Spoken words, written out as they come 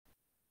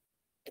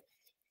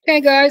Hey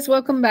guys,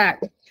 welcome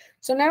back.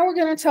 So now we're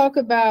going to talk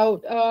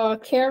about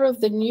care of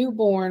the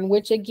newborn,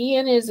 which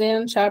again is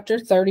in chapter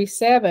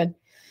 37.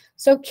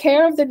 So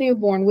care of the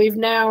newborn, we've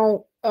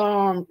now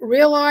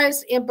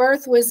realized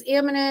birth was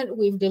imminent.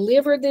 We've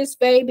delivered this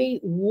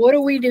baby. What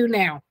do we do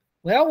now?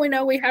 Well, we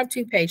know we have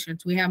two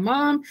patients. We have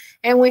mom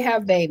and we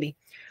have baby.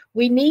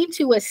 We need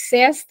to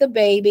assess the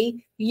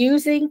baby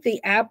using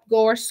the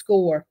APGAR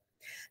score.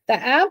 The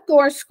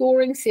APGAR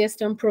scoring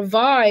system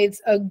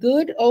provides a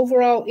good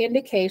overall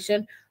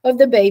indication of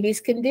the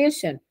baby's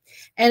condition,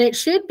 and it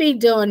should be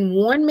done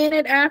 1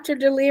 minute after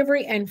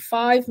delivery and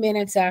 5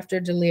 minutes after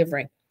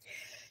delivery.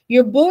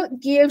 Your book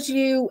gives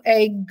you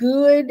a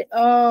good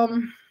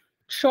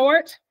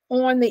chart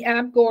on the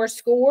APGAR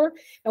score,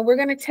 and we're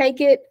going to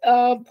take it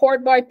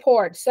part by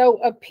part. So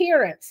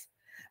appearance.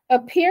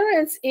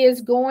 Appearance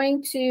is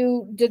going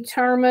to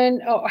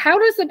determine how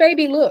does the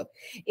baby look?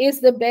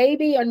 Is the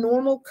baby a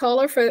normal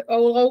color for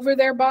all over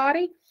their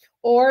body,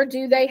 or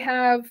do they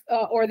have,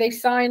 or are they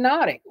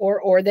cyanotic,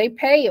 or are they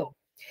pale?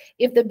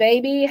 If the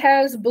baby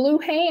has blue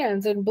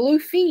hands and blue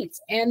feet,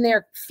 and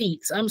their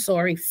feet,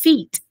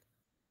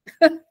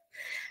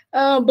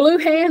 blue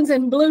hands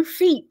and blue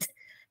feet,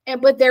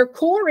 but their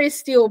core is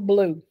still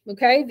blue.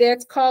 Okay,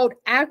 that's called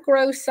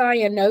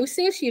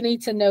acrocyanosis. You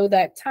need to know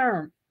that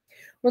term.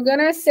 We're going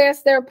to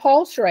assess their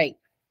pulse rate.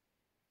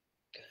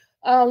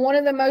 One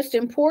of the most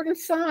important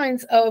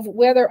signs of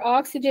whether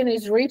oxygen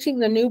is reaching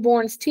the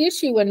newborn's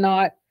tissue or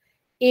not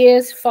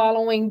is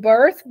following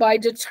birth by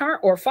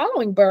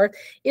determining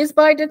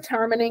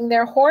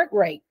their heart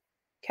rate.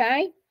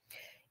 Okay,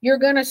 you're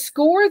going to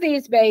score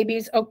these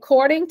babies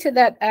according to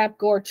that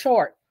APGAR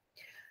chart.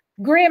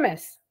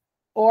 Grimace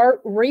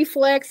or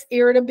reflex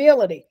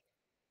irritability.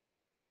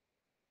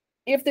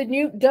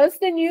 Does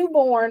the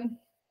newborn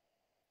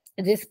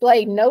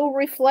display no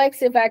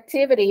reflexive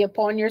activity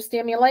upon your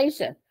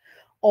stimulation?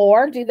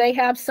 Or do they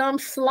have some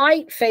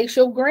slight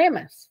facial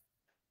grimace?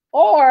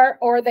 Or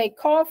are they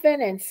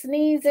coughing and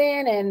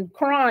sneezing and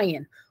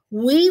crying?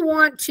 We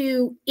want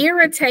to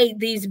irritate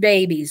these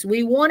babies.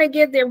 We want to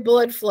get their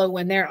blood flow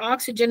and their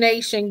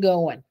oxygenation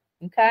going.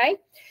 Okay?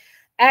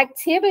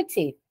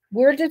 Activity.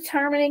 We're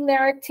determining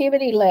their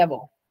activity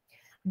level.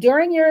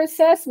 During your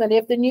assessment,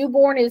 if the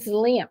newborn is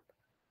limp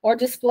or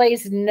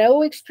displays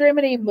no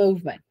extremity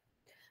movement,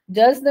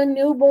 does the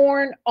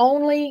newborn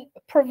only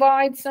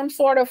provide some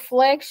sort of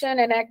flexion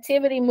and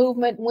activity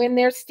movement when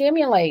they're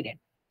stimulated?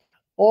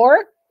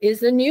 Or is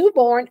the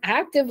newborn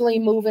actively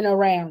moving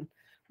around,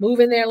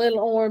 moving their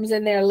little arms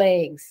and their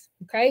legs?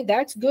 Okay,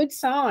 that's good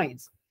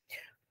signs.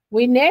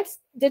 We next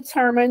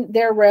determine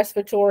their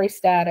respiratory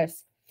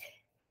status.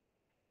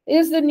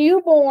 Is the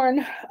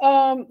newborn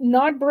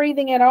not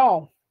breathing at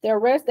all?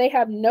 They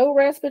have no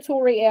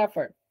respiratory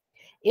effort.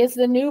 Is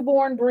the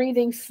newborn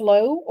breathing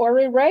slow or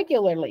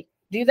irregularly?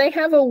 Do they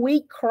have a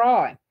weak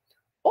cry?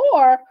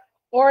 Or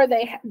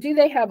do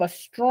they have a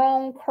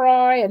strong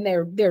cry and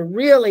they're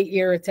really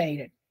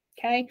irritated?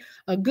 Okay,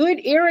 a good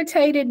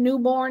irritated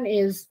newborn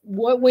is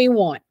what we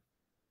want.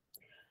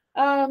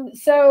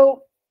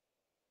 So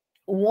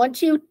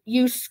once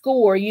you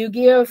score, you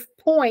give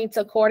points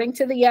according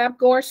to the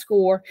APGAR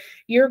score.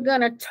 You're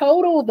going to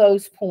total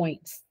those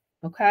points.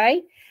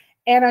 Okay,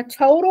 and a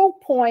total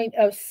point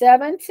of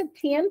 7 to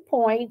 10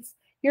 points,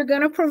 you're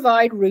going to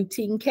provide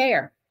routine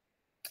care.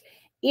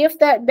 If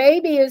that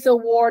baby is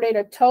awarded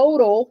a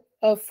total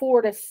of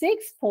 4 to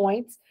 6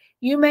 points,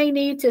 you may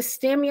need to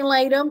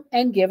stimulate them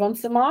and give them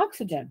some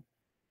oxygen.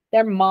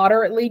 They're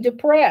moderately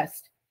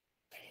depressed.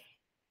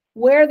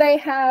 When they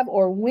have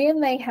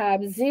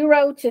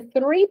 0 to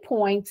 3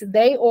 points,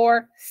 they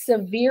are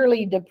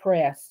severely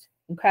depressed.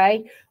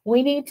 Okay,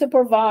 we need to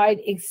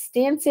provide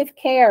extensive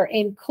care,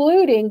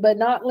 including but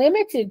not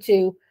limited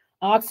to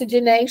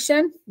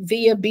oxygenation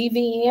via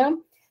BVM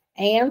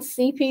and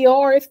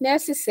CPR if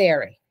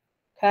necessary.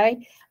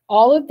 Okay,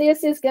 all of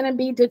this is going to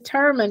be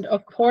determined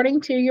according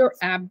to your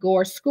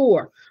APGAR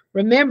score.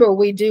 Remember,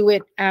 we do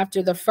it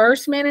after the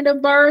 1st minute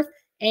of birth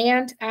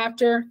and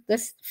after the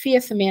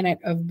 5th minute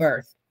of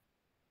birth.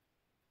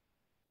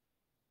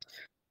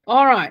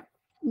 All right,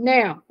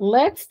 now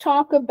let's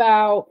talk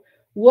about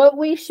what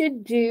we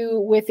should do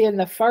within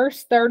the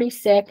first 30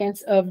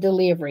 seconds of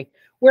delivery.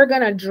 We're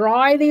going to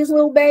dry these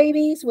little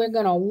babies. We're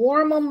going to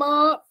warm them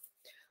up.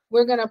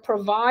 We're going to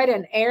provide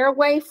an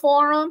airway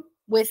for them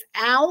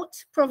without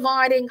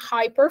providing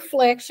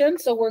hyperflexion.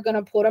 So we're going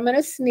to put them in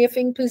a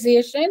sniffing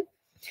position.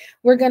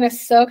 We're going to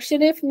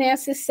suction if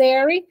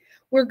necessary.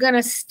 We're going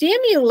to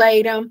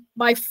stimulate them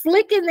by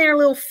flicking their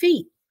little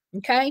feet.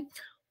 Okay.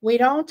 We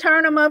don't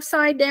turn them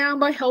upside down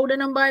by holding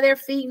them by their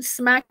feet and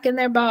smacking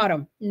their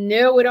bottom.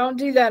 No, we don't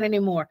do that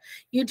anymore.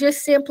 You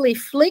just simply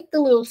flick the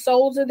little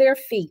soles of their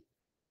feet.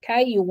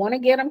 Okay. You want to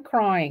get them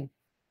crying.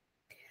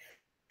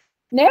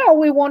 Now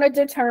we want to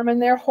determine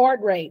their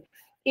heart rate.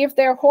 If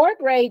their heart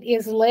rate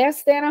is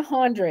less than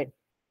 100,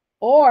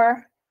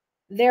 or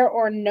there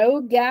are no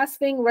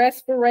gasping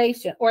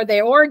respiration, or they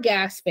are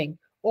gasping,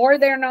 or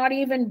they're not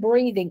even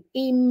breathing,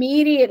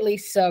 immediately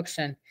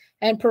suction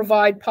and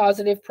provide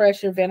positive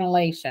pressure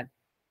ventilation.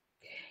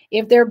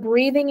 If their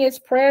breathing is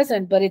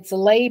present, but it's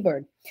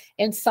labored,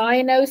 and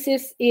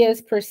cyanosis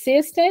is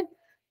persistent,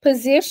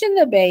 position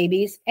the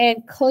babies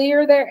and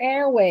clear their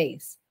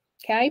airways.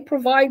 Okay,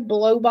 provide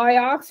blow-by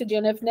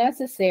oxygen if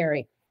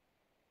necessary.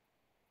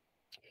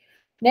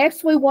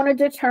 Next, we want to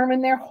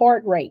determine their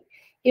heart rate.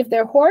 If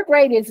their heart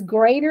rate is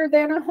greater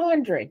than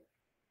 100,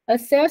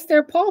 assess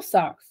their pulse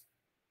ox,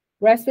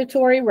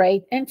 respiratory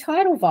rate, and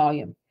tidal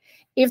volume.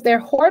 If their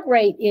heart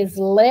rate is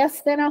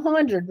less than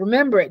 100,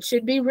 remember it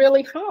should be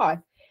really high.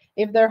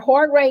 If their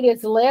heart rate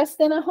is less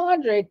than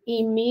 100,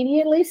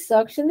 immediately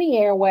suction the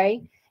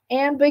airway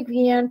and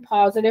begin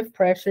positive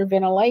pressure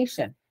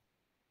ventilation.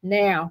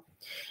 Now,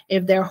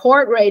 if their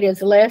heart rate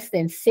is less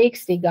than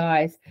 60,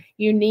 guys,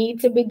 you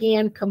need to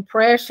begin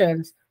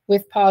compressions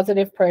with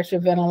positive pressure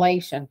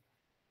ventilation.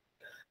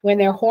 When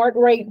their heart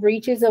rate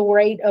reaches a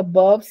rate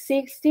above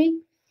 60,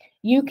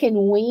 you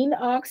can wean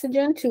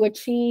oxygen to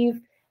achieve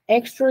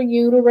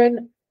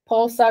extrauterine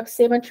pulse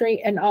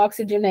oximetry and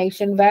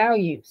oxygenation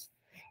values.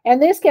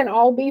 And this can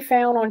all be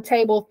found on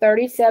table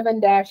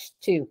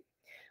 37-2.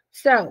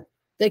 So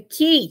the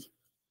key,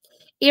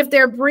 if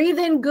they're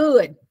breathing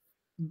good,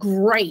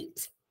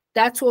 great.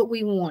 That's what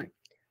we want.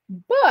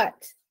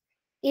 But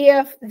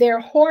if their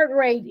heart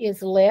rate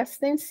is less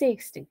than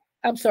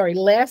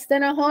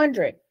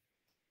 100,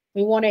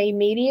 we want to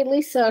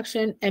immediately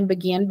suction and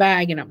begin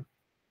bagging them.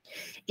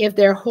 If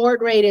their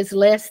heart rate is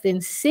less than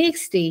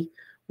 60,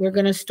 we're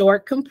going to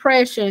start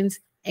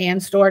compressions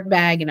and start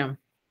bagging them.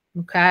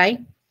 Okay?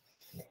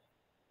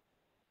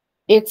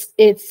 It's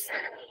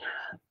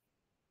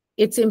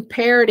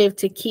imperative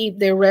to keep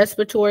their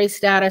respiratory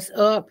status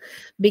up,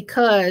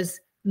 because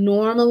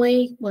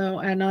normally,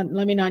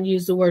 let me not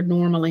use the word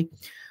normally.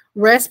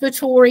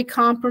 Respiratory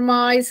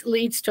compromise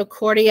leads to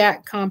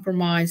cardiac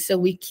compromise. So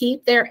we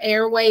keep their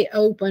airway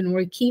open.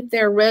 We keep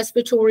their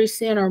respiratory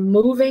center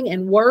moving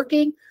and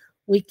working.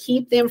 We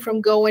keep them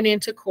from going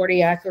into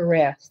cardiac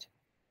arrest.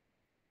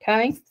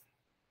 Okay?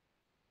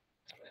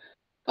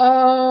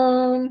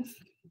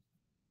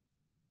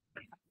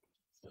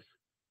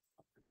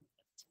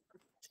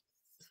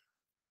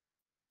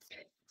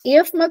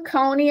 If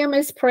meconium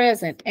is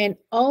present, and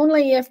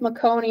only if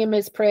meconium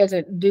is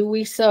present, do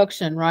we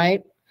suction,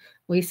 right?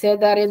 We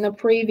said that in the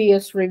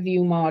previous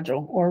review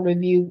module or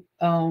review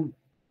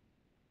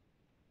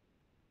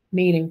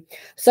meeting.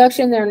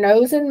 Suction their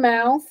nose and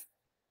mouth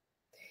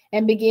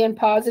and begin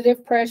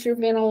positive pressure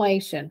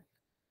ventilation,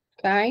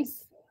 okay?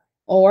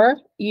 Or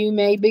you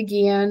may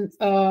begin,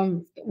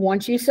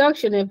 once you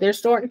suction, if they're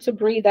starting to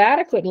breathe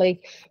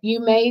adequately, you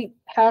may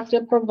have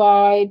to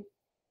provide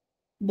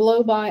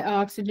blow-by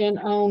oxygen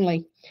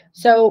only.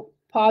 So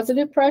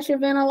positive pressure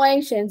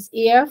ventilations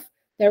if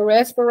their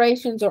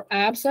respirations are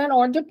absent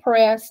or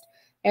depressed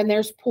and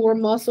there's poor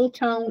muscle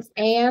tone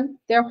and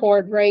their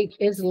heart rate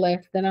is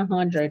less than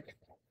 100.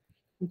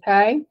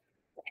 Okay?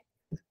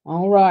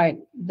 All right.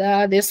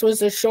 This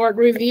was a short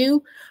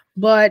review,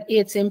 but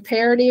it's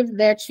imperative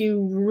that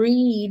you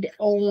read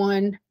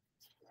on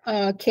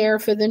care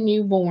for the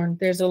newborn.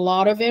 There's a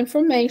lot of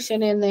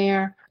information in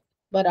there,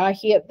 but I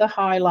hit the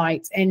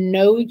highlights. And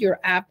know your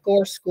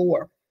APGAR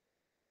score.